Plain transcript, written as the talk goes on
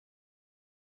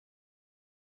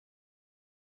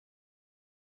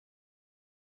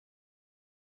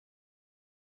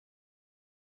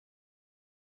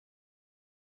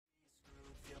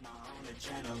Yeah,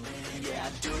 I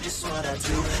do just what I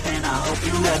do, and I hope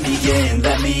you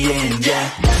let me in, yeah.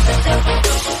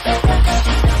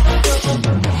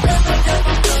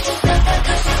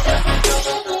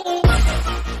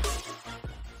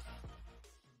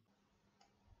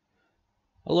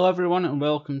 Hello everyone and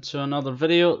welcome to another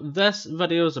video. This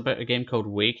video is about a game called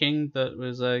Waking that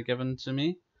was given to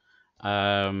me.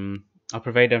 I'll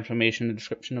provide information in the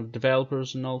description of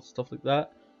developers and all stuff like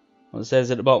that. What it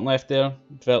says at the bottom left there,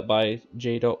 developed by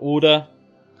Jason Oda.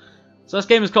 So this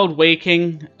game is called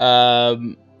Waking.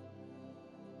 It's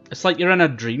like you're in a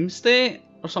dream state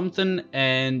or something,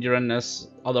 and you're in this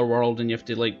other world, and you have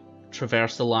to like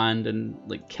traverse the land and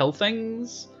like kill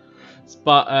things.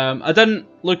 But I didn't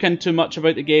look into much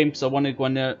about the game because I wanted to go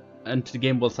into the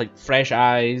game with like fresh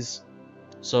eyes.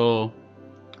 So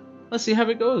let's see how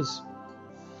it goes.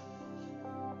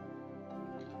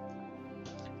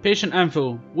 Patient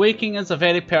info. Waking is a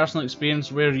very personal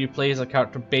experience where you play as a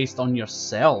character based on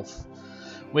yourself.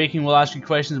 Waking will ask you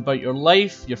questions about your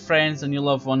life, your friends and your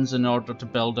loved ones in order to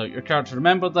build out your character.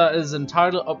 Remember that it is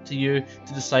entirely up to you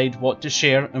to decide what to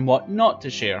share and what not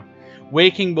to share.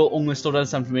 Waking will only store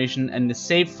this information in the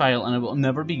save file, and it will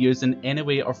never be used in any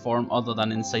way or form other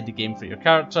than inside the game for your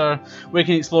character.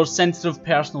 Waking explores sensitive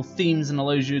personal themes and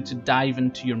allows you to dive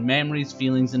into your memories,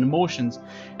 feelings and emotions.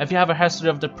 If you have a history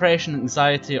of depression,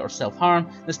 anxiety or self-harm,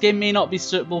 this game may not be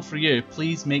suitable for you.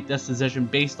 Please make this decision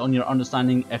based on your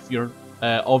understanding of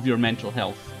your mental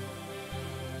health.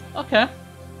 Okay.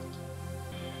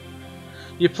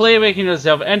 You play Waking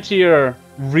yourself, enter your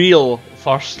real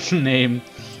first name.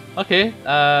 Okay,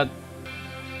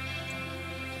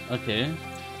 okay.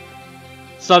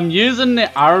 So I'm using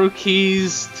the arrow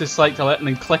keys to select a and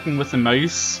then clicking with the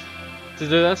mouse to do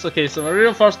this. Okay, so my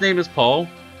real first name is Paul.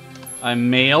 I'm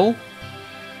male.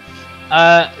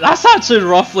 That's actually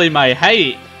roughly my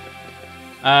height.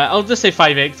 I'll just say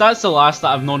 5'8". That's the last that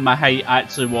I've known my height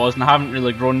actually was, and I haven't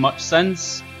really grown much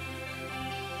since.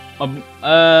 I'm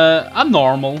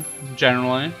normal,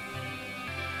 generally.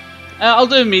 I'll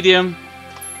do medium.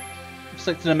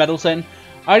 Stick to the middle setting.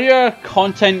 Are you a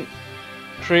content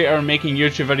creator making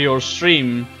YouTube video or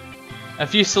stream?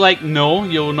 If you select no,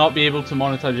 you will not be able to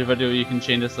monetize your video. You can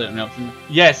change this later in the option.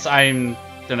 Yes, I'm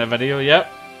doing a video,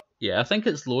 yep. Yeah, I think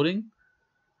it's loading.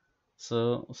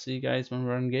 So, I'll see you guys when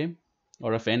we're in game.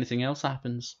 Or if anything else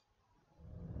happens.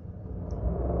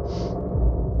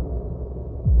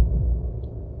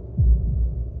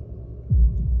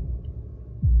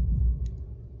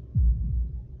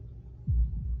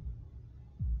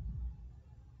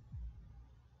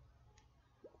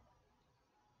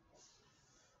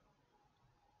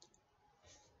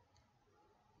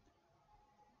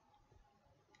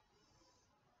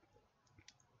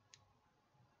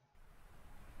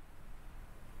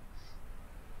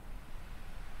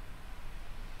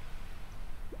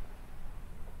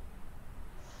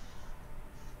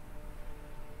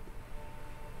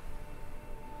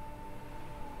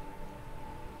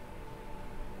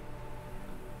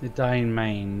 The dying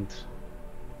mind.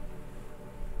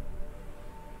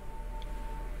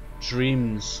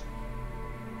 Dreams.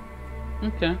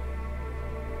 Okay.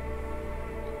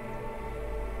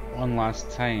 One last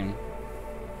time.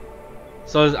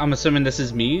 So I'm assuming this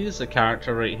is me as a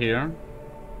character right here.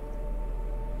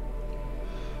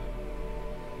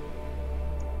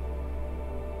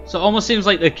 So it almost seems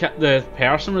like the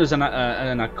person was in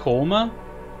a coma,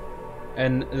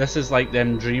 and this is like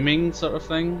them dreaming sort of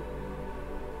thing.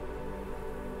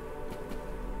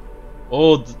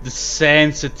 Oh, the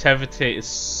sensitivity is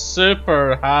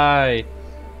super high.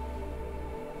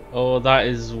 Oh, that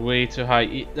is way too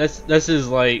high. This is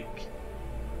like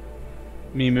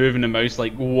me moving the mouse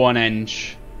like 1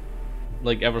 inch,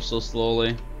 like ever so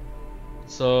slowly.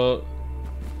 So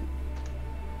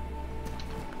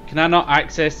can I not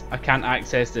access? I can't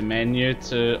access the menu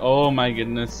to. Oh my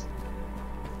goodness.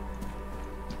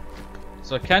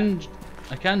 So I can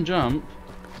jump.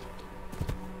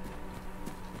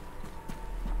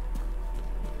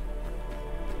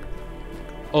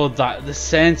 Oh, the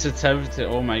sensitivity,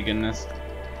 oh my goodness.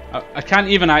 I can't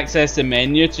even access the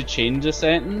menu to change the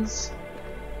settings.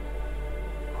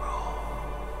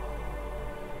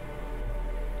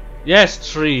 Yes,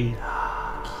 tree.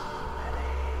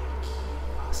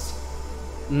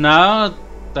 No,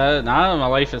 my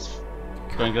life is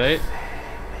going great.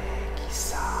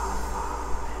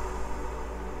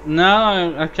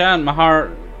 No, I can't, my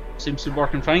heart seems to be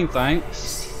working fine,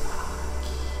 thanks.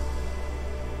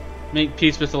 Make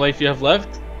peace with the life you have lived.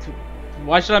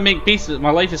 Why should I make peace?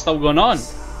 My life is still going on.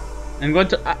 I'm going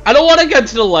to. I don't want to get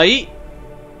to the light.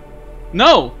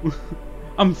 No,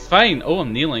 I'm fine. Oh,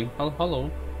 I'm kneeling. Hello.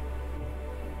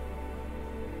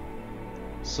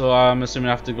 So I'm assuming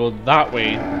I have to go that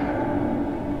way.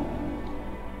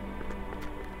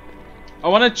 I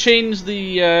want to change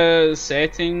the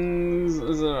settings.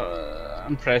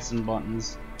 I'm pressing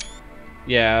buttons.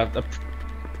 Yeah,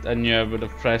 I knew I would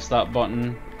have pressed that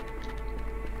button.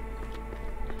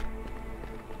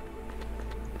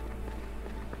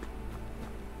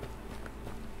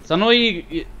 So I know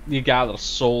you gather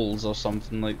souls or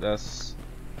something like this.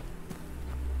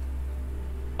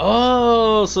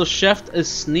 Oh, so shift is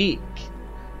sneak.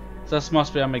 So this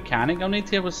must be a mechanic I'll need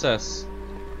to what's this?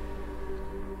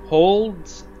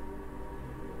 Hold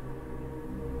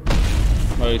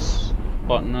mouse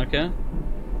button, okay.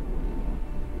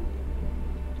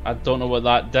 I don't know what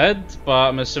that did, but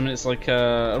I'm assuming it's like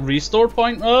a restore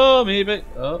point. Oh, maybe.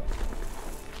 Oh,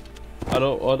 I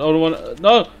don't want to.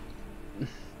 No.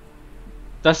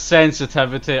 This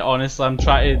sensitivity, honestly, I'm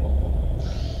trying to.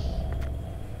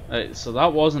 Right, so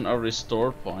that wasn't a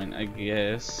restore point, I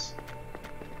guess.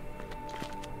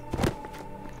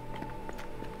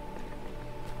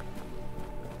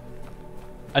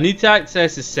 I need to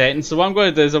access the settings. So what I'm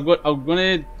going to do is I'm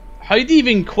going to. How do you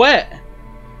even quit?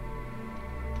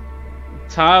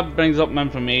 Tab brings up my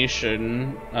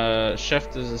information.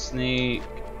 Shift is a snake.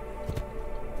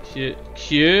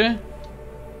 Q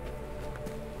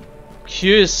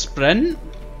is sprint.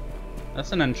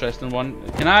 That's an interesting one.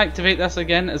 Can I activate this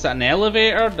again? Is that an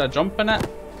elevator? Did I jump in it?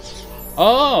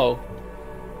 Oh!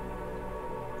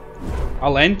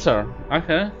 I'll enter.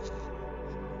 Okay.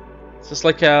 It's just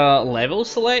like a level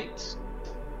select,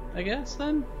 I guess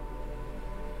then?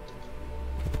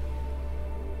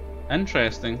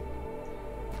 Interesting.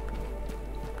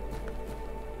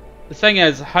 The thing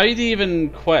is, how do you even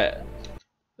quit?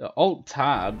 The Alt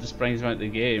Tab just brings me out the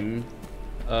game.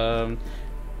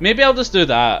 Maybe I'll just do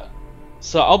that.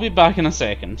 So I'll be back in a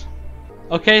second.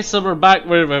 Okay, so we're back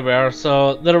where we were.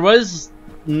 So there was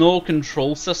no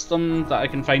control system that I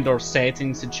can find or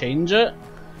settings to change it.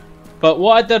 But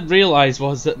what I did realise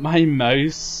was that my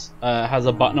mouse has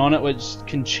a button on it which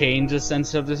can change the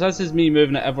sensitivity. So this is me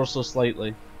moving it ever so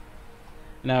slightly.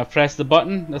 Now I press the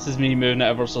button, this is me moving it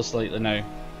ever so slightly now.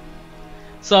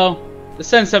 So the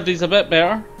sensitivity is a bit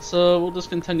better, so we'll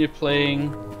just continue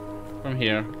playing from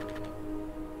here.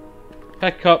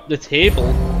 Pick up the table.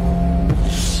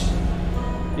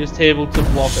 Use table to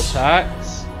block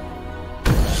attacks.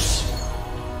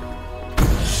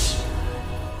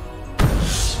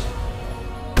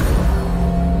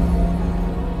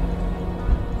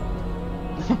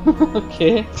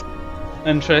 Okay.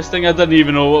 Interesting, I didn't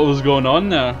even know what was going on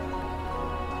there.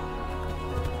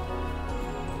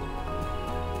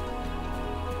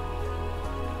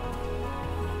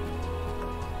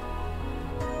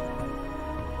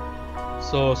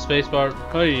 So spacebar,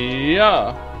 oh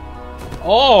yeah.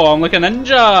 Oh, I'm like a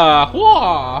ninja.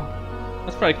 Whoa,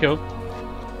 that's pretty cool.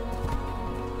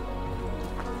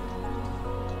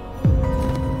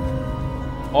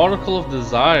 Oracle of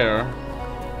Desire.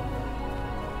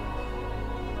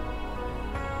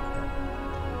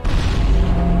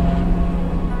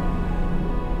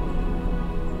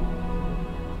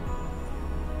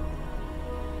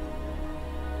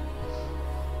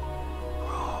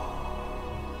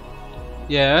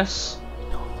 Yes.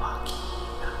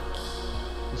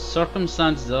 The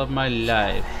circumstances of my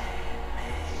life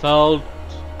filled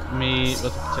me with a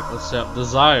particular set of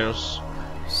desires,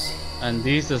 and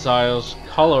these desires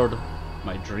colored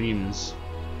my dreams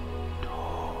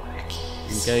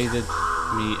and guided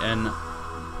me in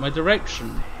my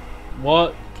direction.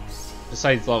 What,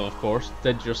 besides love of course,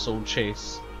 did your soul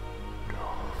chase?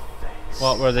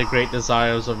 What were the great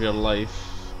desires of your life?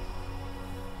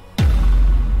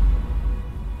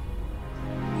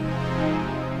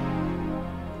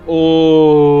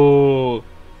 Oh,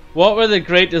 what were the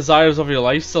great desires of your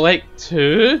life? Select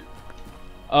 2.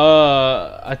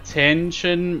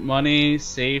 Attention, money,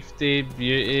 safety,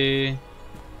 beauty,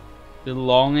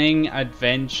 belonging,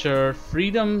 adventure,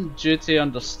 freedom, duty,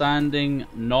 understanding,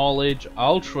 knowledge,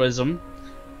 altruism,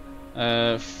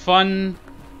 fun,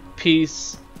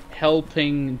 peace,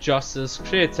 helping, justice,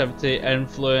 creativity,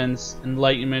 influence,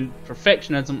 enlightenment,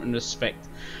 perfectionism, and respect.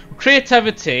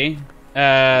 Creativity.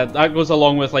 That goes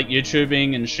along with like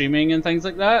YouTubing and streaming and things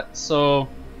like that. So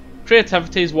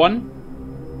creativity is 1.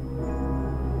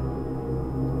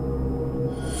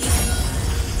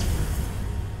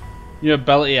 New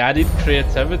ability added,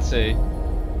 creativity.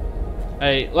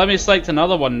 Hey, let me select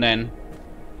another one then.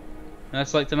 Can I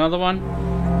select another one?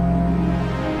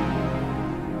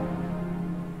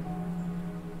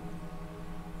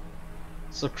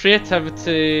 So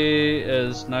creativity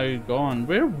is now gone.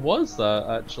 Where was that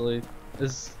actually?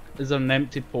 Is there an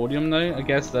empty podium now? I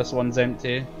guess this one's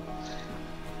empty.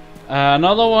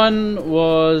 Another one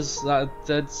was that I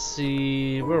did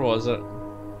see. Where was it?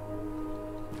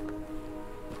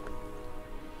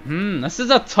 This is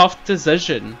a tough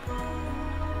decision.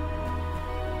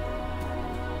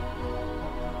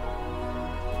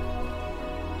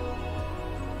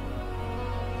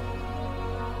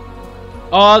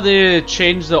 Oh, they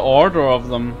changed the order of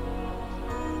them.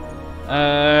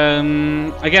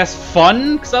 I guess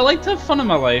fun, because I like to have fun in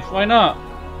my life. Why not?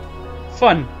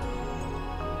 Fun.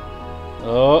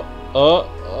 Oh.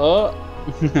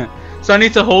 So I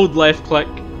need to hold left click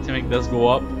to make this go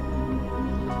up.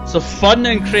 So fun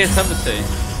and creativity.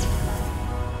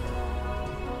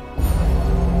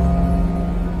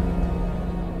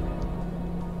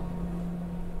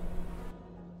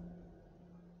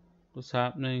 What's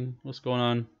happening? What's going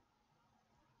on?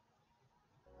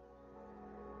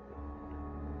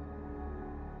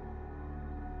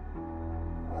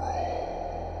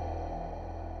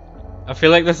 I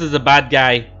feel like this is a bad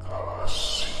guy.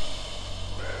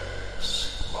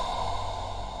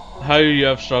 How you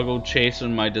have struggled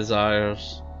chasing my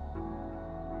desires.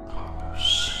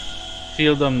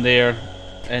 Feel them there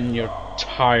in your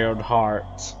tired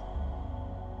heart.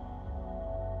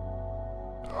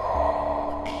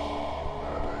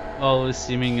 Always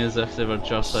seeming as if they were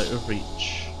just out of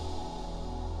reach.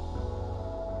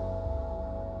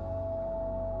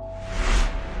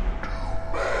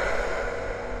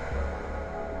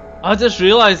 I just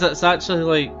realised it's actually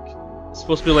like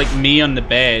supposed to be like me on the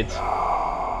bed.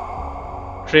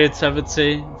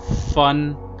 Creativity,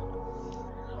 fun,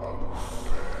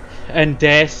 and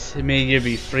death, may you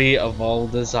be free of all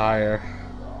desire.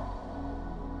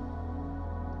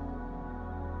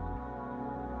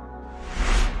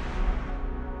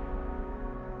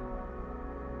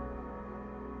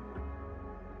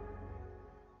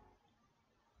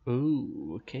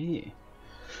 Ooh, okay.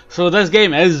 So this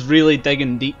game is really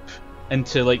digging deep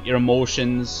into like your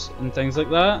emotions and things like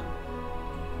that.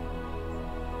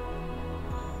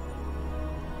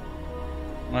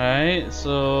 Right,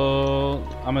 so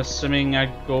I'm assuming I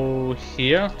go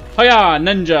here. Hiya,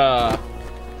 ninja!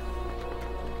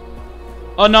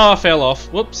 Oh no, I fell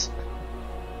off. Whoops.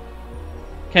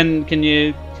 Can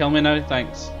you kill me now?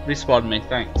 Thanks. Respawn me,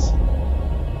 thanks.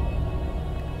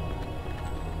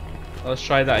 Let's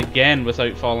try that again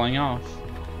without falling off.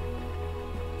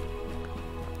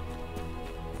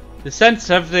 The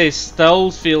sensitivity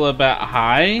still feel a bit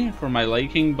high for my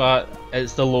liking, but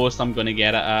it's the lowest I'm going to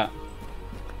get it at.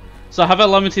 So I have a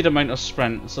limited amount of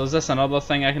sprint, so is this another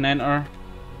thing I can enter?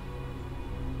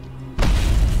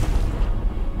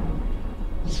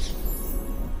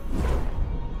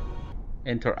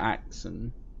 Enter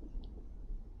accent.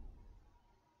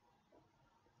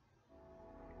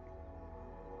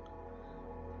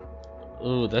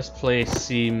 Ooh, this place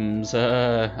seems...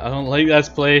 I don't like this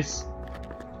place.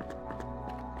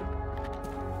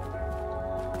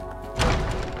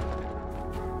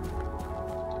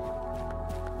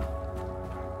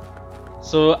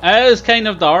 So it is kind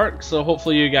of dark, so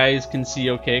hopefully you guys can see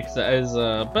okay, because it is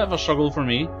a bit of a struggle for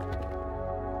me.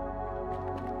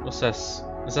 What's this?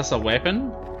 Is this a weapon?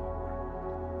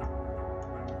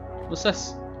 What's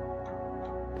this?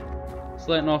 It's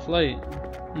letting off light.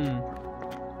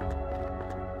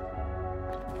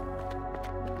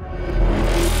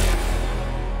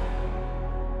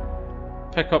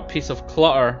 Pick up piece of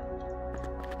clutter.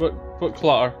 What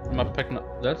clutter? Am I picking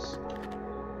up this?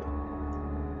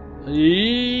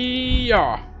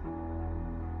 Yeah.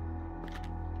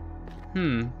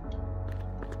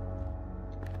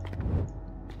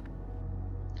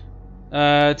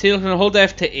 Taylor can hold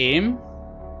F to aim.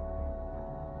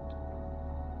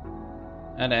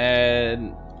 And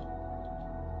then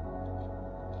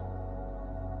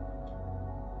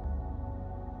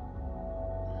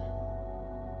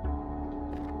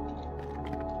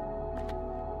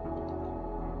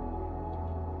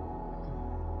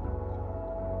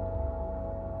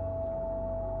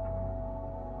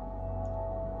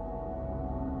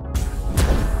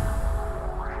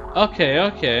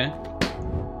okay.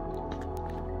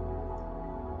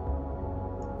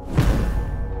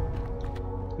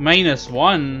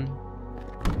 -1.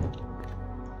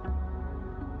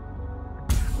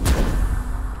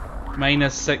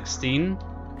 -16.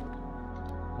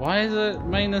 Why is it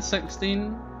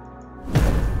 -16?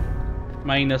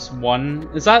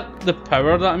 -1. Is that the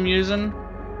power that I'm using?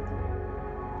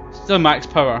 Still max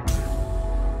power.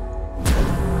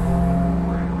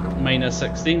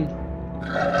 -16.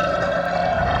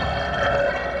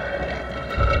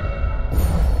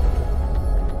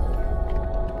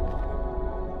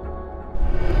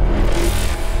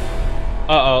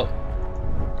 Uh-oh.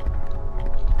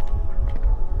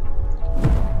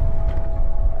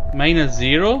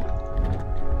 -0?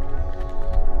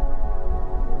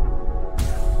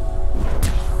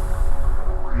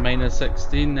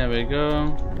 -16, there we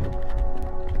go.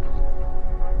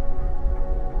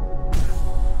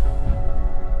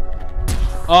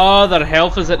 Oh, their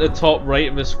health is at the top right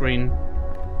of the screen.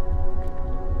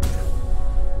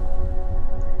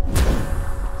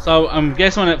 So I'm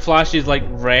guessing when it flashes like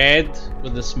red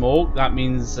with the smoke, that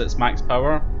means it's max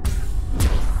power.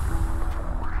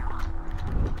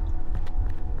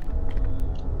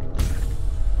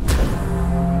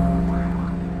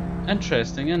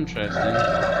 Interesting, interesting.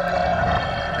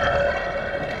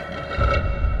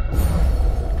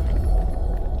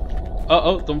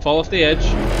 Uh-oh, don't fall off the edge.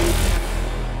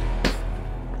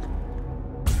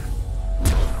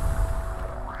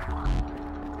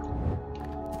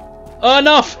 Oh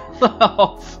no!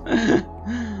 Off.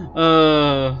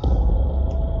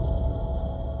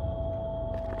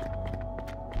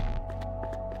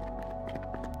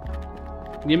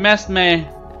 You missed me.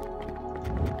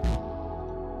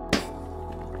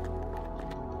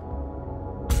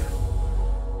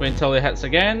 Wait until it hits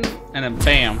again, and then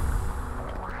bam.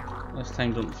 This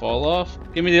time don't fall off.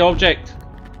 Give me the object.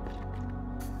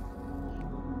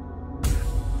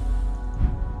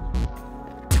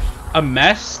 I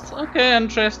missed? Okay,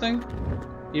 interesting.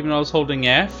 Even though I was holding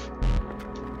F.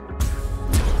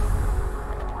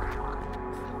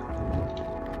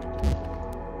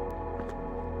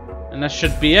 And that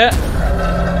should be it.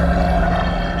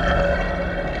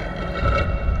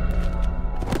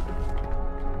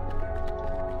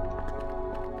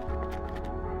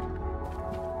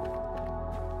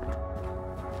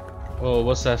 Oh,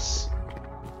 what's this?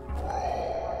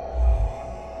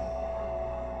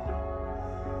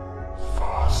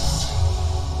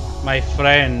 My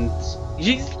friend,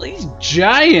 he's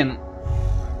giant.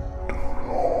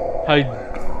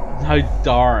 How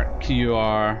dark you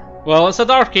are. Well, it's a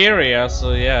dark area,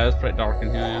 so yeah, it's pretty dark in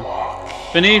here.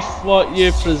 Yeah. Beneath what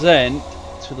you present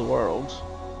to the world.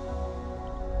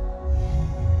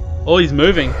 Oh, he's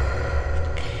moving.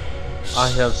 I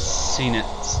have seen it.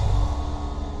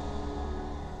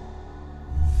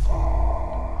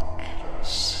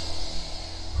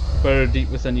 Buried deep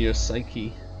within your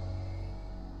psyche.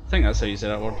 I think that's how you say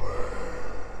that word.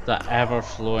 The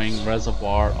ever-flowing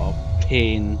reservoir of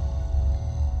pain.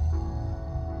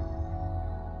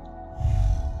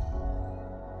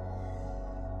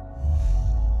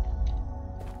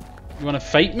 You wanna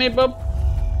fight me, bub?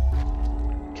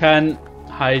 Can't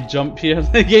high jump here.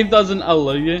 The game doesn't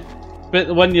allow you.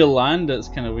 But when you land, it's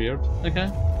kind of weird. Okay.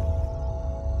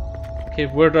 Okay,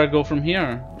 where do I go from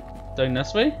here? Down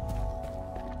this way?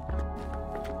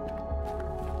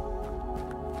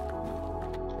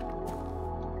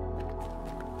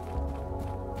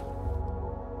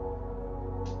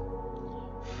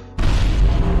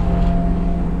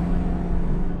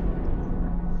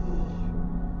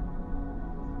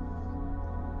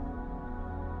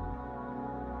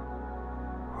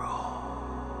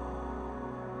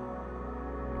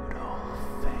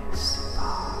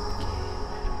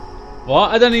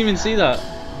 What? I didn't even see that.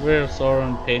 Where sorrow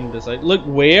and pain decide. Look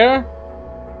where?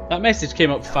 That message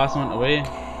came up fast and went away.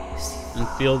 And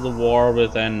feel the war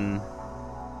within.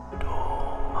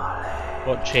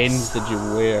 What chains did you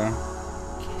wear?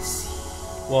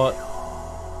 What?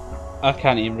 I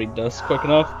can't even read this quick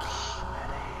enough.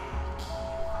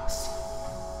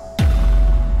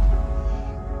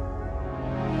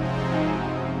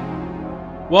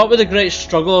 What were the great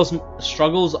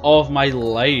struggles of my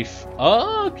life?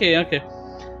 Oh, okay.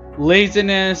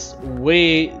 Laziness,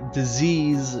 weight,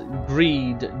 disease,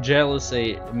 greed,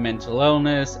 jealousy, mental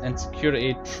illness,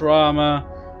 insecurity, trauma,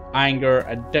 anger,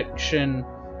 addiction,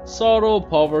 sorrow,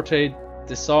 poverty,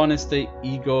 dishonesty,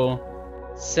 ego,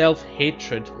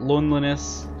 self-hatred,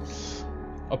 loneliness,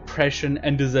 oppression,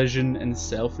 indecision, and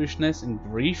selfishness, and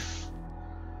grief.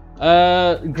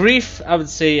 Grief, I would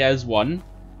say, is one.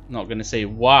 Not going to say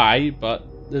why, but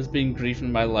there's been grief in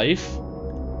my life.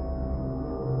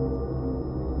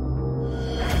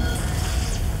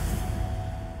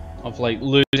 Of like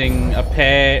losing a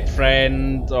pet,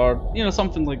 friend, or you know,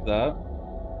 something like that.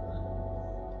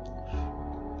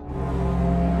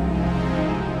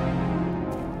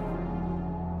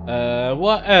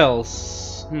 What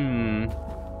else?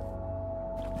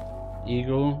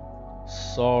 Ego,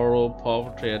 sorrow,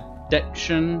 poverty,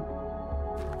 addiction.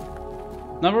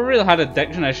 Never really had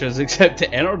addiction issues except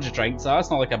to energy drinks, so that's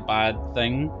not like a bad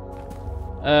thing.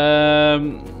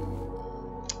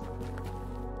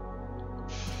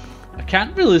 I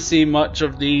can't really see much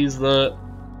of these that...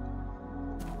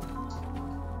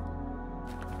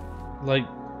 Like,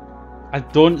 I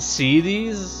don't see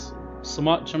these so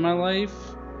much in my life.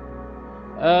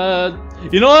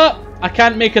 You know what? I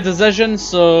can't make a decision,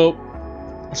 so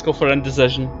let's go for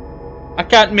indecision. I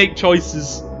can't make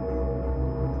choices.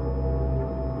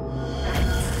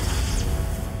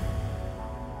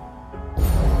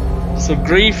 So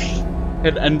grief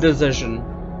and indecision.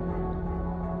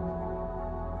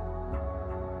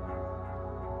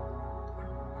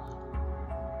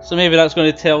 So maybe that's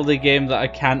going to tell the game that I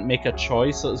can't make a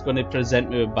choice, so it's going to present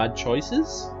me with bad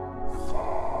choices.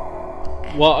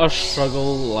 What a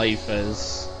struggle life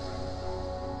is.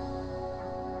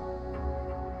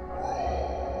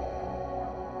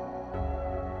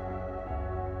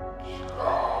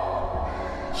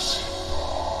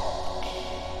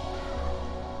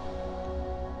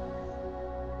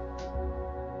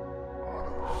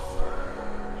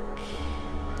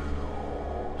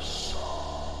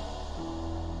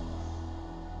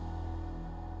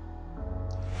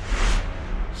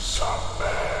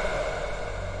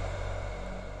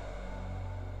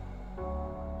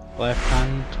 Left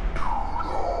hand.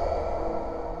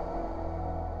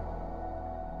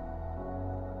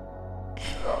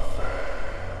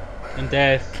 In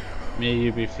death, may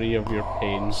you be free of your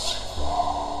pain.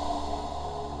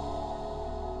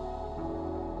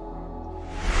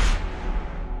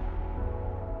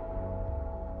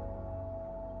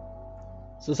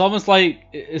 So it's almost like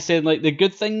it's saying like the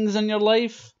good things in your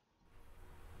life.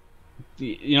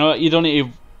 You know, you don't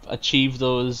need to achieve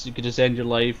those. You could just end your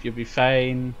life. You'll be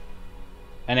fine.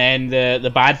 And then the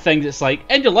bad things, it's like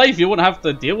end your life. You won't have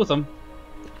to deal with them.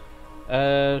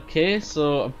 Okay,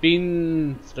 so I've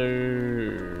been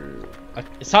through.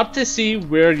 It's hard to see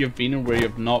where you've been and where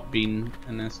you've not been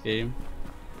in this game.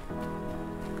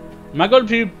 Am I going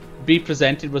to be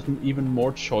presented with even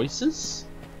more choices?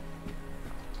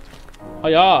 Oh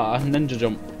yeah, ninja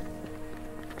jump.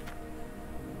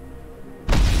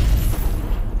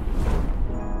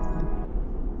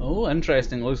 Oh,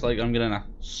 interesting. Looks like I'm getting a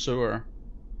sewer.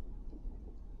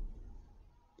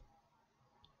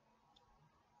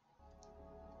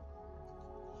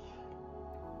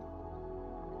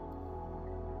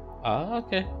 Ah,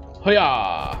 okay.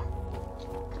 Hoya!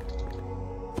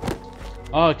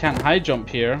 Oh, I can't high jump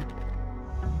here.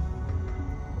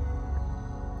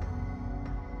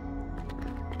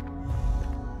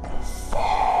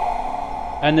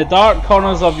 In the dark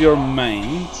corners of your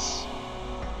mind,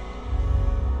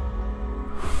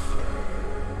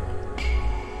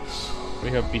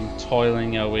 we have been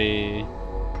toiling away,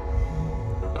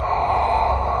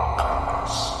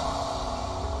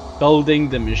 building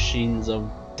the machines of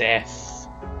death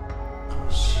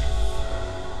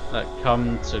that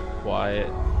come to quiet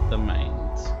the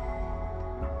mind.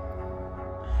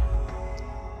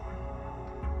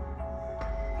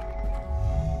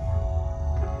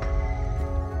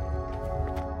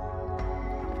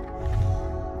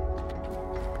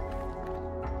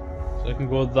 So I can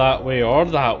go that way or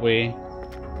that way.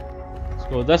 Let's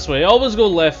go this way. Always go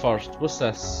left first. What's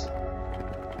this?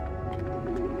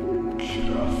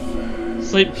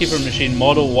 Sleepkeeper machine,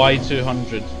 model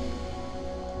Y200.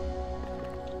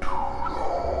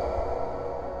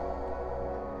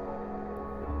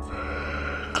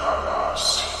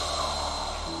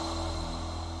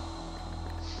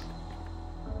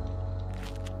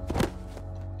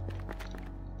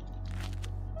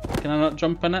 Can I not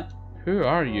jump in it? Who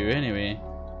are you anyway?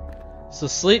 It's a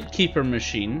sleepkeeper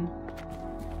machine.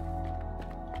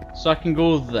 So I can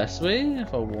go this way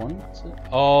if I want to.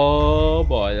 Oh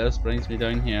boy, this brings me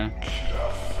down here.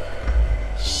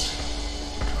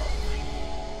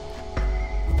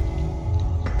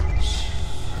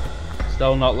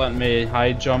 Still not letting me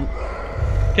high jump.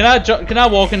 Can I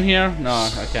walk in here? No,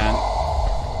 I can't.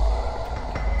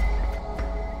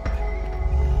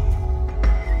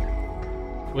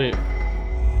 Wait.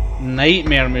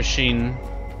 Nightmare machine.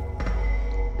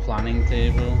 Planning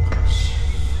table.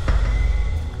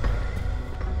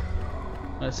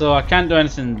 So I can't do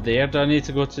anything there. Do I need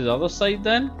to go to the other side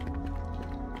then?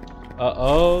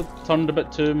 Uh-oh, turned a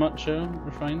bit too much here.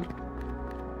 We're fine.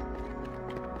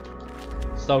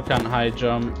 Still can't high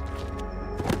jump.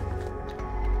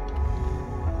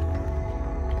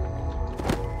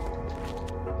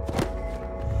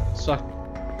 So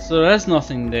there is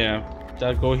nothing there. Do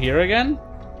I go here again?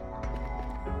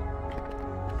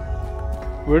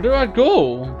 Where do I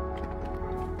go?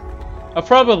 I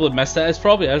probably missed it. It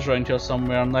probably is around here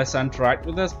somewhere unless I interact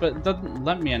with this, but it doesn't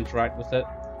let me interact with it.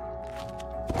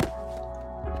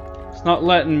 It's not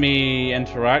letting me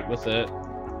interact with it.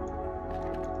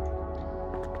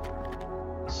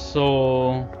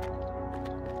 So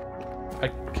I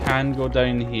can go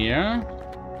down here.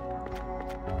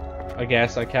 I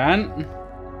guess I can.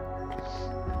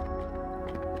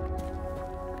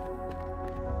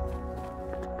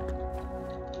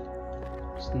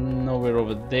 nowhere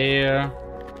over there.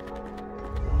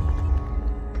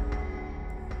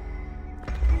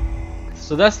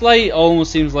 So this light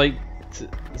almost seems like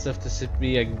as if this would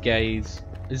be a guide.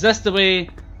 Is this the way?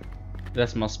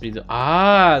 This must be the...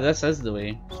 Ah, this is the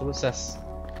way. So what's this?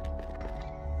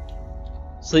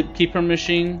 Sleep keeper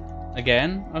machine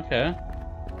again? Okay.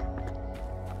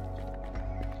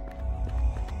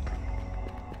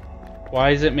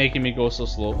 Why is it making me go so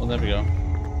slow? Oh, there we go.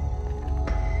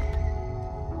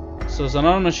 So there's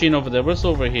another machine over there. What's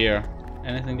over here?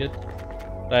 Anything good?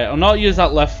 Right, I'll not use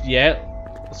that lift yet.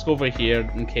 Let's go over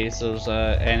here in case there's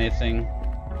anything.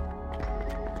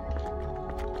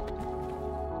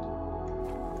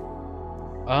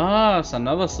 Ah, it's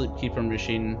another sleep keeper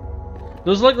machine.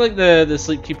 Those look like the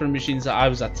sleep keeper machines that I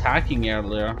was attacking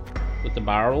earlier with the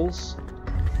barrels.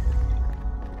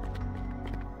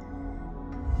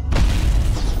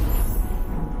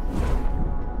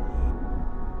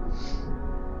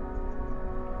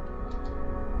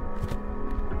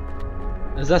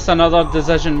 Is this another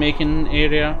decision-making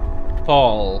area?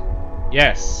 Paul.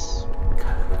 Yes.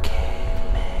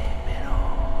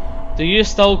 Do you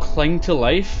still cling to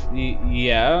life?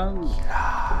 Yeah.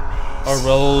 Or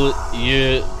will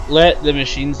you let the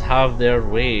machines have their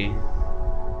way?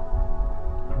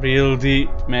 Real deep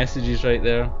messages right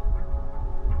there.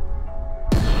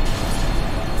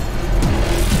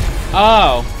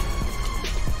 Oh.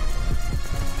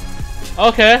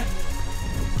 Okay.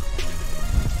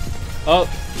 Oh,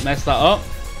 messed that up.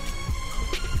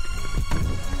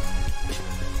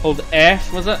 Hold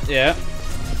F, was it? Yeah.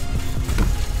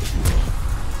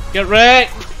 Get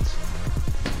wrecked!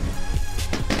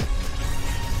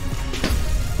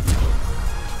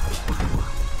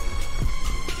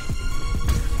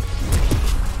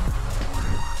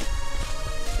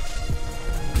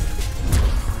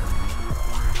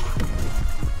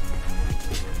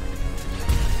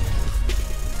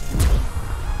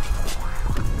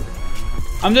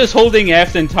 I'm just holding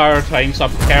F the entire time so I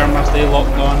prepare my stay locked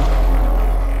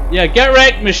on. Yeah, get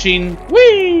wrecked, machine!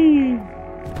 Whee!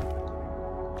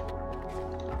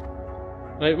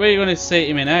 Right, what are you going to say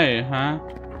to me now, huh?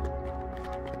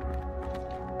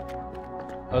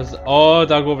 Oh,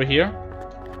 did I go over here?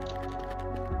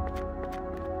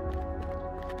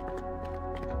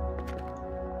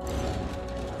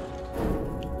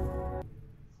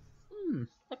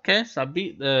 Okay, so I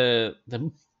beat the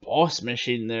boss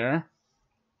machine there.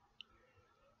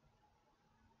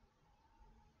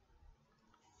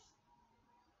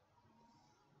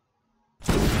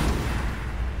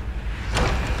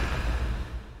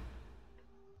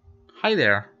 Hi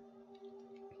there.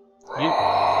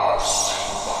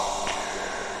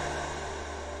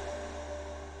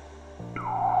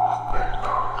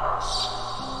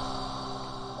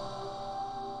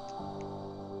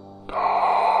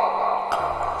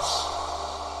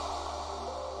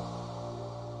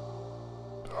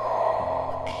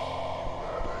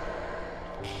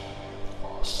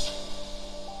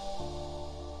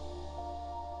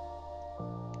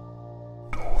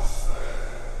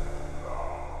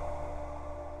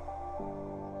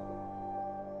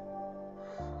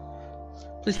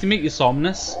 Pleased to meet you,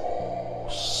 Somnus.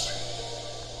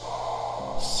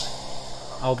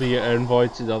 I'll be your envoy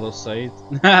to the other side.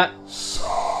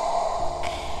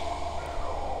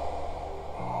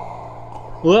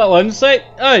 Little insight?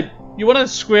 Hey, you want a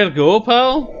square go,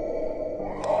 pal?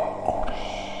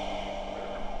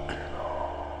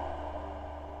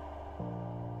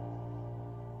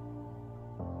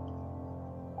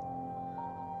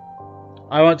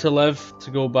 I want to live to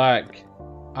go back.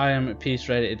 I am at peace,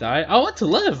 ready to die. I want to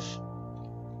live!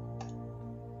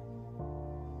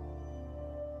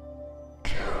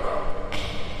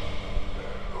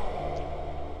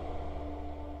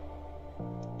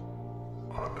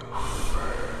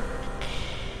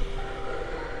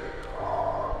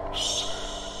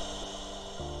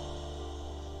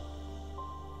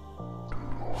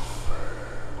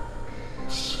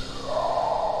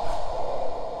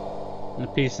 And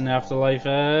the peace in the afterlife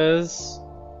is...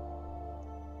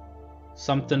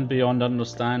 something beyond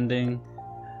understanding,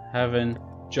 heaven,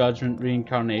 judgment,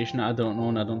 reincarnation. I don't know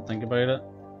and I don't think about it.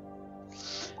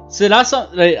 See, that's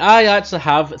something, right, I actually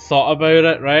have thought about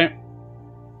it, right?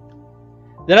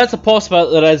 There is a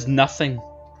possibility there is nothing.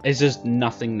 It's just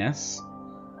nothingness.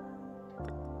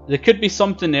 There could be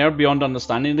something there beyond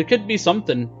understanding. There could be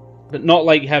something, but not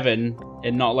like heaven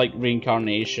and not like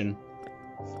reincarnation.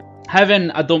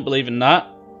 Heaven, I don't believe in that.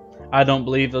 I don't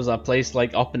believe there's a place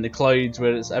like up in the clouds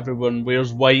where it's everyone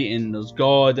wears white and there's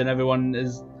God and everyone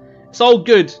is... it's all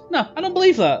good. No, I don't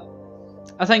believe that.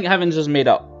 I think heaven's just made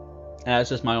up. It's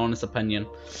just my honest opinion.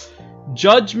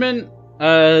 Judgment,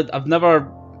 I've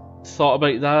never thought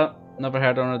about that. Never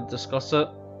heard anyone discuss it.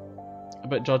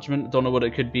 About judgment. Don't know what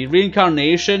it could be.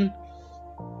 Reincarnation.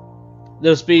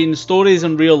 There's been stories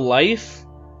in real life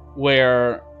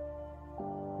where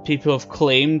people have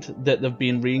claimed that they've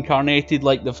been reincarnated,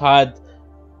 like they've had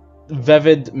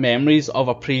vivid memories of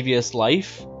a previous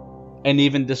life and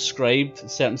even described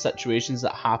certain situations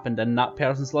that happened in that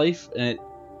person's life, and it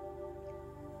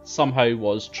somehow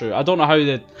was true. I don't know how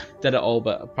they did it all,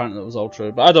 but apparently it was all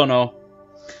true. But I don't know.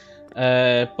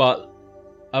 But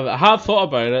I have thought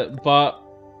about it, but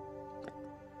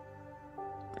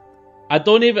I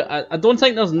don't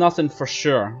think there's nothing for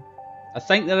sure. I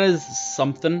think there is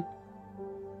something,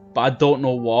 but I don't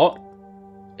know what.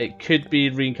 It could be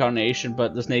reincarnation,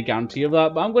 but there's no guarantee of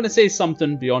that. But I'm going to say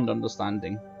something beyond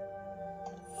understanding.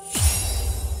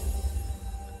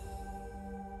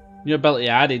 New ability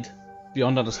added.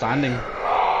 Beyond understanding.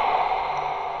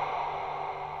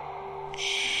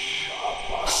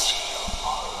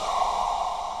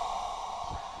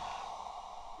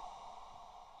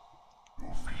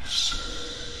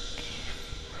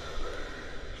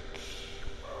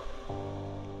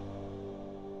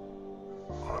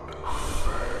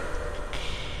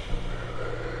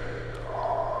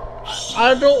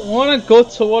 I don't want to go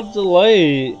towards the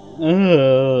light.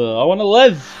 I want to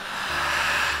live.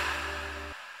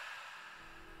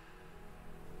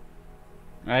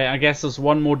 Right, I guess there's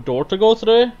one more door to go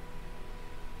through.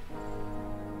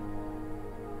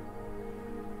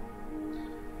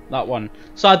 That one.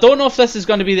 So I don't know if this is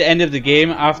going to be the end of the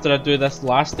game after I do this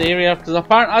last area, because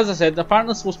apparently, as I said,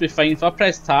 apparently it's supposed to be fine. If I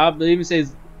press tab, it even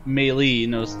says melee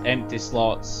and there's empty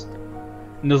slots.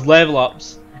 And there's level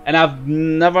ups. And I've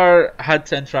never had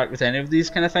to interact with any of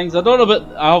these kind of things. I don't know,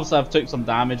 but obviously I've took some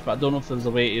damage, but I don't know if there's a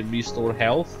way to restore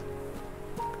health.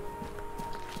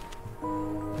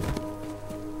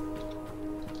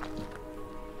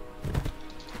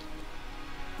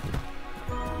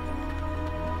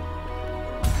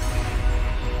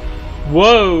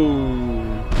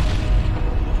 Whoa!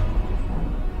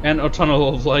 Enter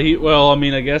tunnel of light. Well, I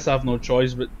mean, I guess I have no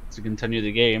choice but to continue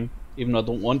the game, even though I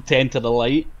don't want to enter the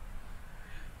light.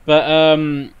 But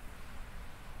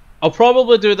I'll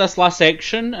probably do this last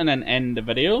section and then end the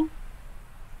video.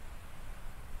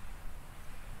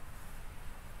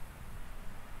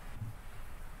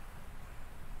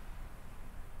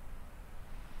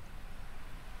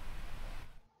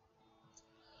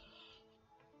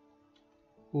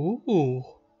 Ooh,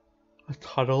 a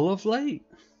tunnel of light.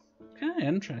 Okay,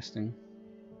 interesting.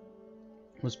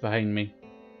 What's behind me?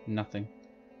 Nothing.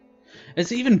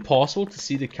 Is it even possible to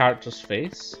see the character's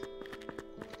face?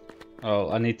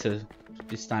 Oh, I need to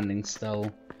be standing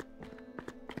still.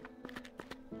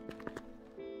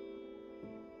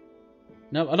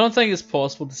 No, I don't think it's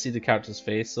possible to see the character's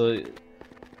face. So,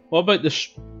 what about the?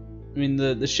 I mean,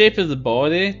 the shape of the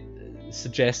body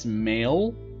suggests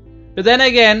male, but then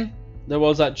again, there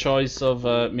was that choice of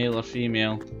male or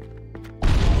female.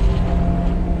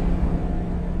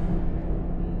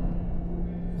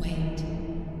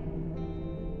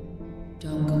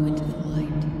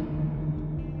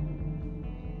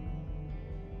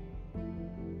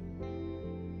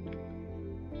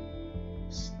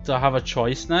 Do I have a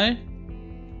choice now?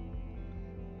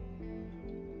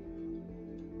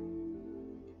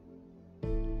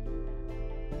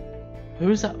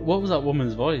 Who's that? What was that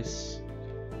woman's voice?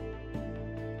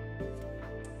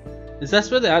 Is this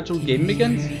where the actual game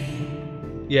begins?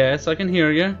 Yes, I can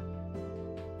hear you.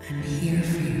 I'm here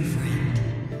for you,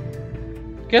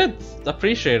 friend. Good.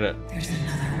 Appreciate it. There's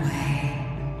another way.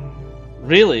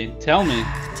 Really? Tell me.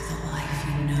 Back to the life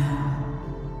you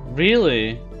know.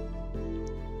 Really?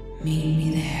 Meet me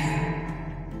there,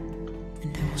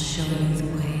 and I will show you the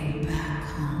way back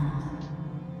home.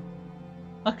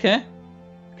 Okay.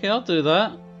 Okay, I'll do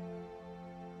that.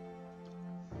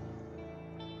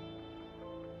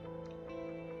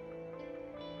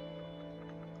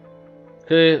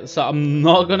 Okay, so I'm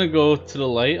not gonna go to the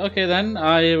light. Okay then,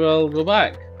 I will go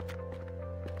back.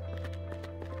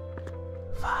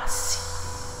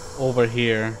 Over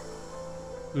here.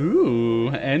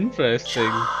 Ooh,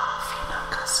 interesting.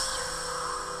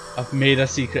 I've made a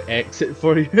secret exit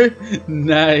for you.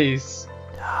 Nice.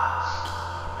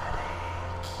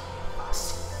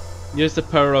 Use the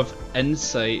power of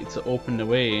insight to open the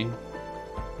way.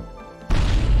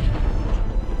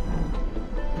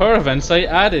 Power of insight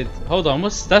added. Hold on,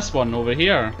 what's this one over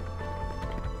here?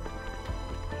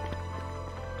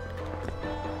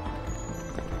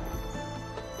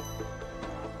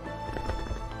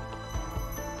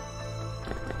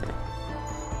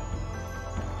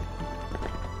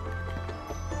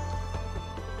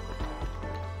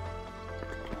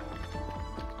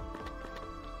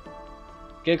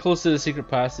 Get close to the secret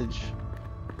passage.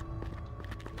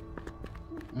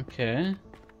 Okay.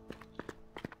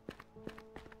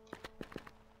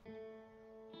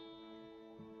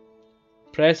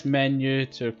 Press menu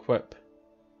to equip.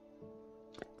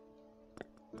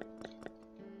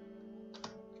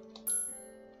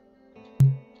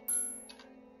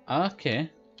 Okay.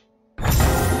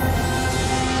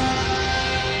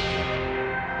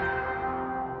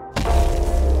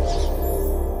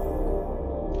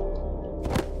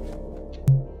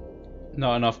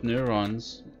 Not enough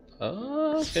neurons.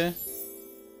 Oh, okay.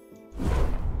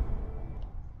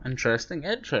 Interesting,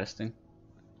 interesting.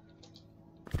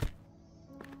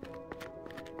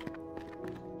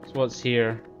 So what's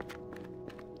here?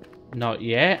 Not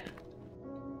yet.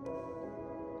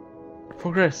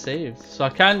 Progress saved. So I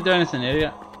can't do anything here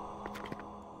yet.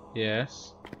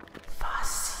 Yes.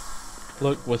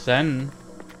 Look within.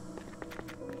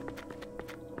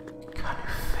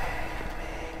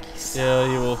 There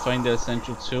you will find the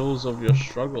essential tools of your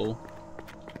struggle.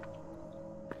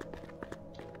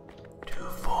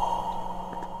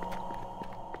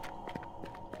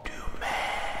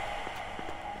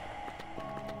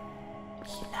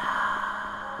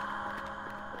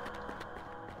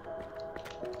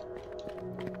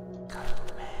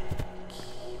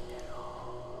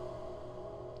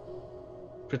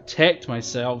 Protect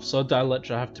myself, so do I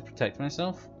literally have to protect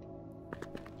myself?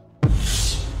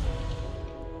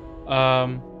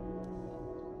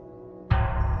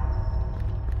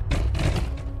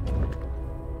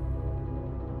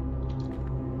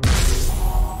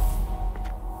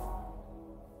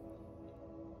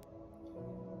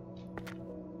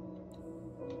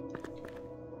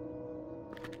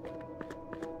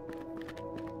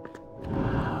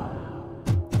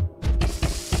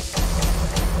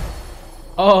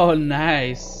 Oh,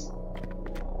 nice.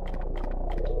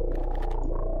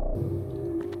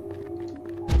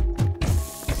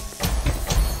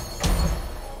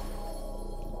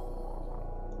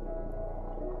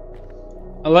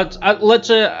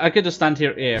 I could just stand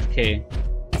here AFK.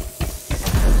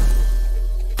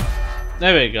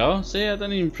 There we go. See, I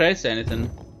didn't even press anything.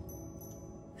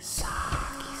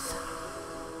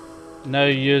 Now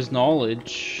use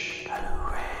knowledge.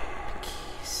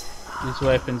 These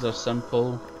weapons are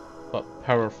simple, but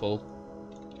powerful.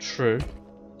 True.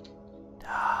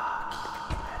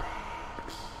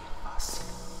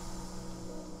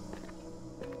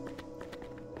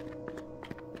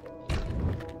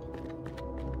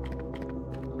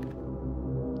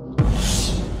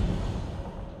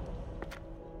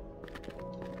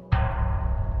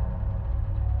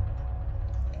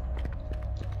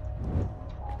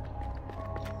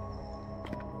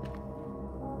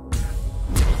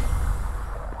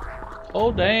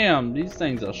 Oh damn, these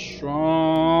things are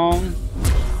strong.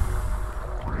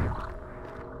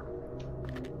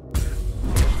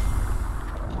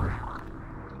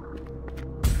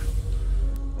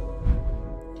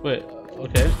 Wait,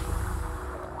 okay.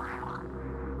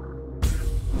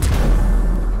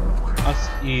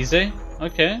 That's easy,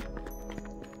 okay.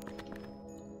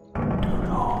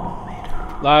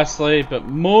 Lastly, but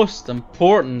most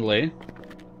importantly,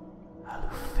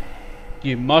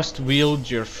 you must wield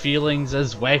your feelings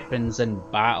as weapons in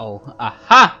battle.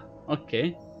 Aha!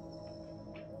 Okay.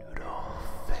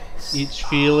 Each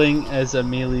feeling is a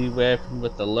melee weapon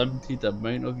with a limited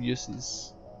amount of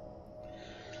uses.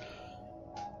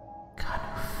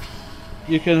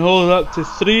 You can hold up to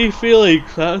 3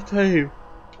 feelings at a time.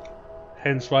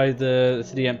 Hence why the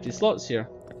 3 empty slots here.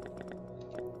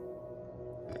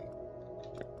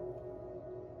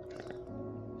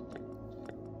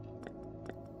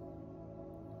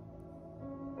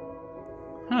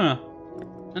 Huh.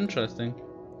 Interesting.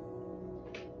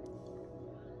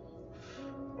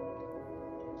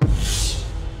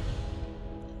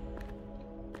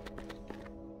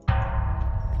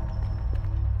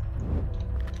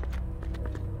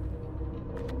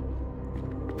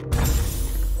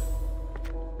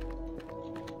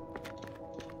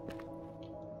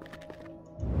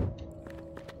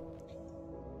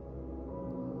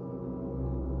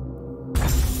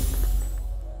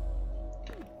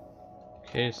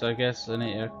 Okay, so I guess I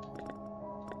need to...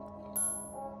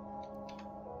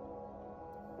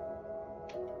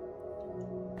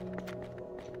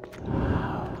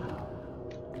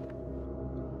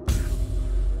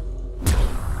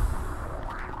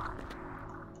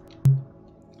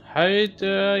 How do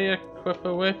I equip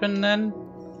a weapon then?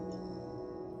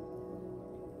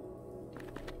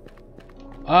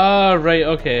 Ah, right,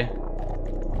 okay.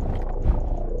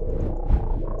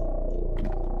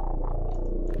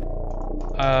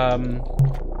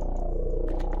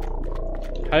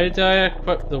 How do I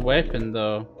equip the weapon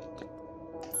though?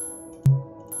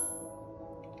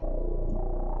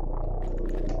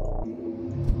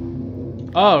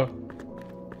 Oh.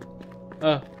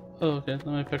 Oh, okay. Let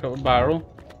me pick up a barrel.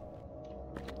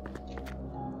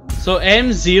 So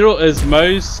M0 is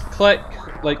mouse click,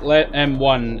 like let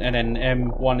M1, and then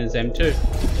M1 is M2.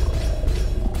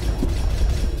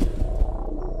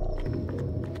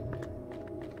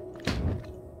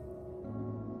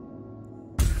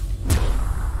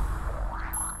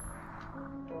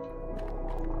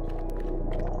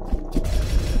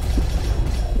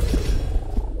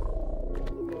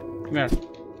 Come here.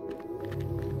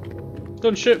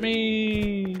 Don't shoot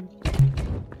me!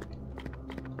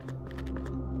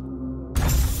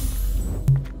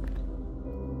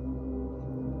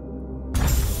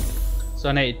 So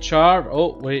I need charge.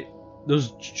 Oh wait, there's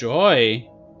joy,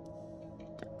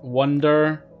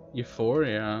 wonder,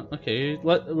 euphoria. Okay,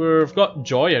 we've got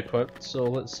joy equipped, so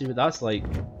let's see what that's like.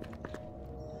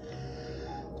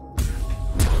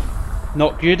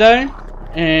 Knock you down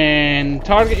and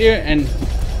target you and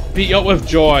beat you up with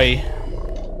joy.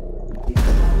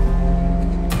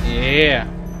 Yeah.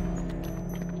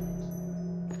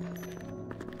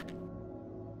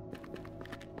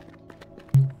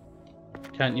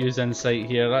 Can't use insight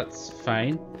here, that's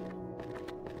fine.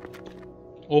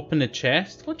 Open the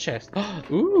chest? What chest?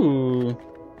 Ooh!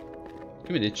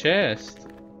 Give me the chest.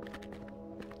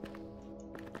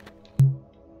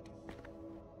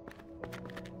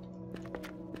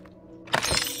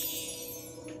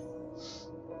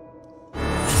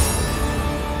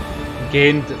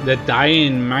 Gained the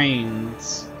dying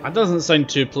minds. That doesn't sound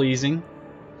too pleasing.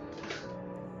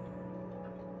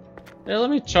 Yeah, let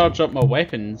me charge up my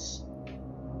weapons.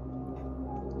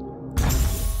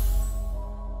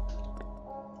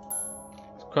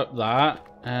 Equip that,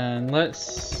 and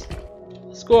let's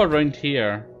go around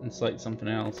here and select something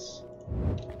else.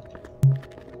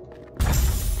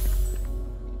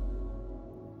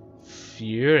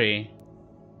 Fury.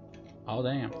 Oh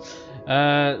damn.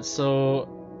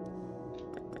 So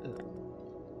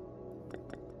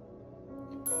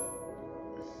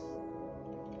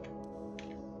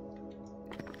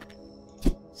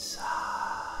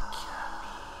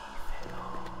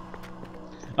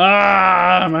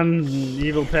I'm an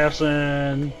evil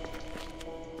person.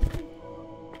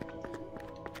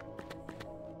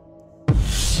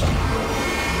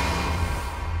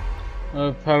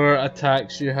 What power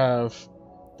attacks you have?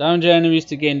 Damage enemies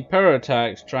to gain power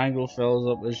attacks. Triangle fills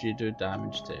up as you do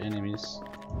damage to enemies.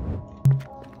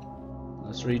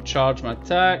 Let's recharge my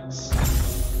attacks.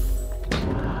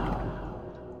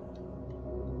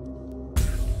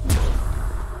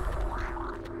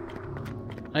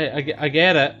 I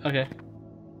get it. Okay.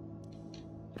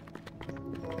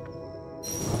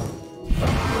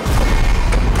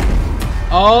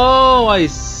 Oh, I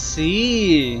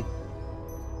see.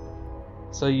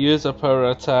 So use a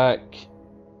power attack.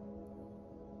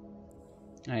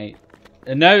 Right.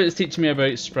 And now it's teaching me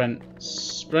about sprint.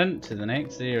 Sprint to the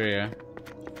next area.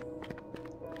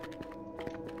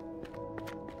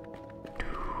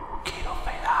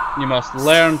 You must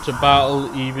learn to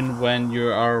battle even when you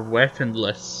are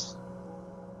weaponless.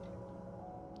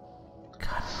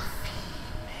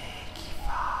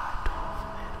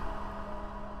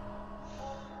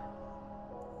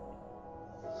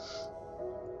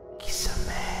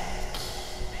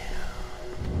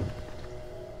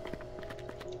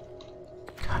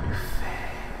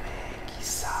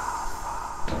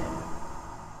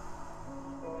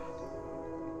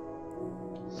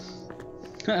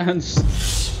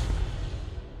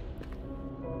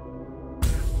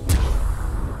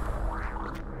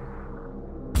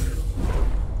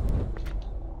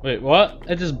 Wait, what?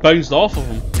 It just bounced off of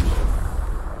him.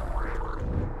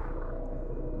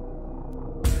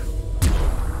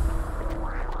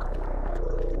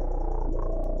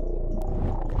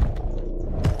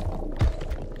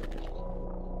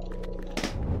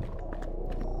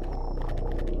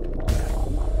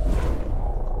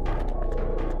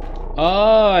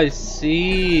 Oh, I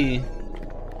see.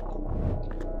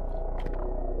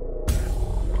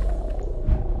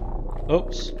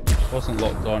 Oops, wasn't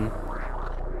locked on.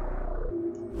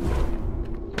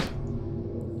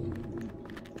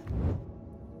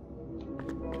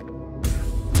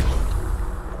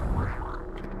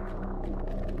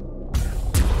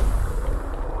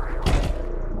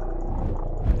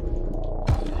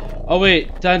 Oh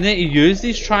wait, do I need to use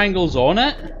these triangles on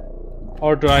it?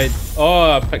 Or do I...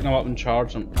 Oh, I pick them up and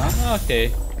charge them. Ah,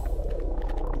 okay.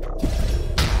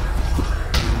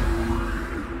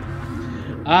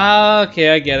 Ah, okay,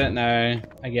 I get it now.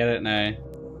 I get it now.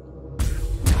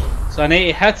 So I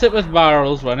need to hit it with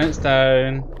barrels when it's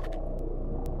down.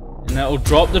 And it'll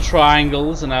drop the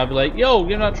triangles and I'll be like, yo,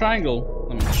 give me that triangle.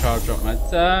 Let me charge up my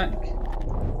attack.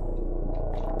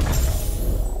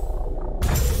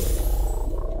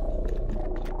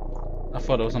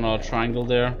 thought there was another triangle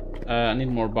there. I need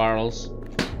more barrels.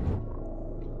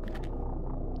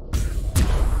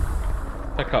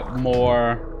 Pick up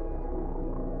more.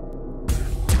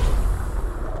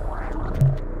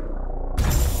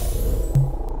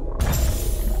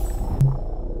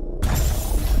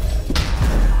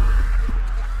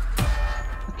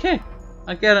 Okay,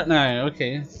 I get it now.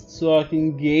 Okay, so I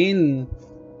can gain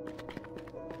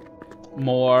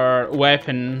more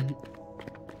weapon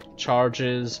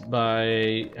charges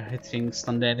by hitting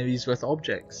stunned enemies with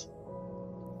objects.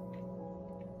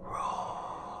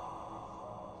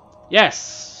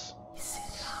 Yes!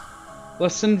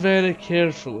 Listen very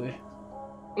carefully.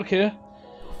 Okay.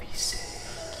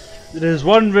 There is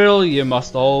one rule you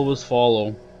must always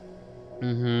follow.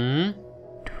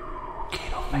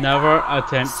 Never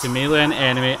attempt to melee an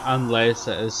enemy unless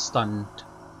it is stunned.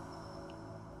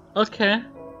 Okay.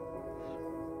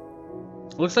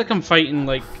 Looks like I'm fighting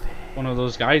like one of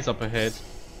those guys up ahead.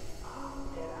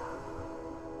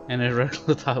 And a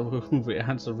regular attack will be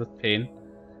answered with pain.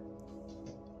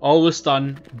 Always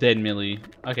stun, then melee.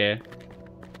 Okay.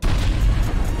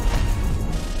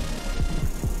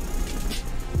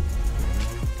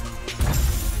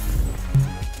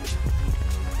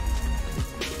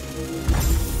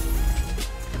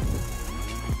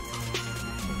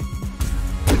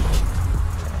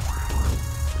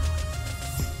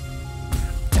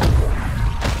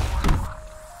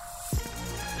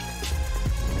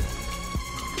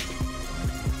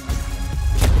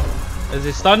 Is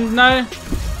he stunned now?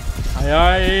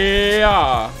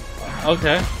 Yeah.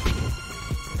 Okay.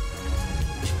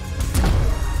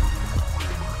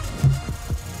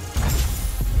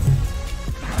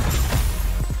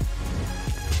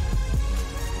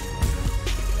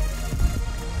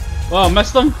 Well,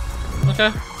 missed him.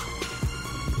 Okay.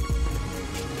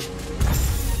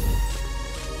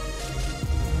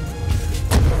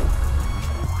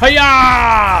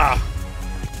 Hiya!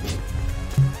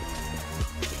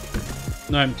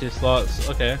 No empty slots,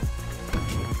 okay.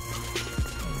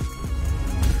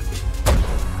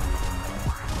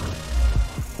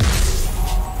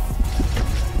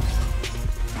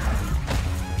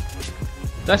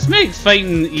 This makes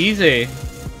fighting easy.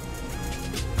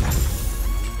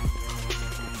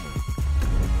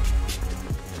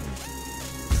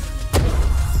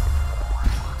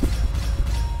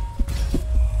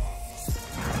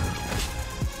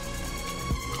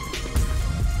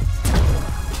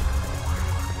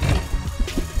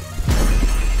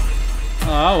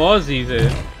 That was easy.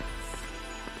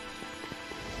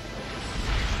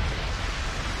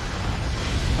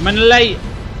 I'm in the light.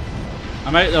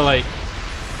 I'm out the light.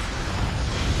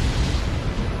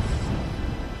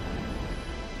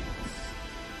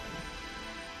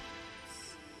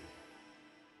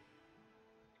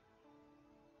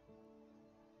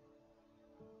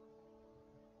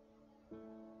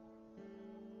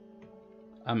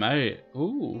 I'm out.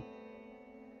 Ooh.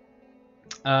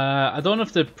 I don't know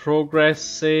if the progress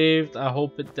saved. I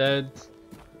hope it did.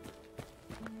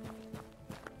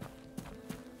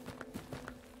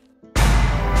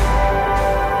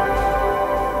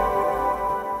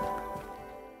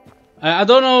 I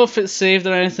don't know if it's saved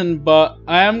or anything, but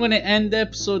I am going to end the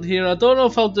episode here. I don't know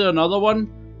if I'll do another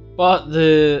one, but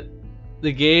the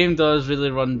game does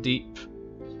really run deep.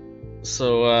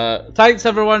 So thanks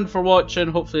everyone for watching.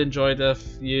 Hopefully you enjoyed. If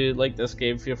you like this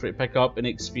game, feel free to pick up and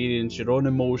experience your own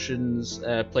emotions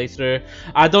playthrough.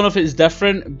 I don't know if it's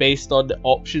different based on the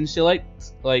options you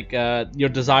liked, like your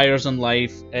desires in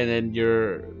life and then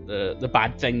your the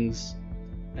bad things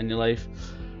in your life.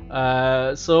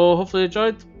 So hopefully you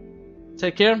enjoyed.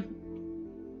 Take care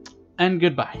and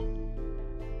goodbye.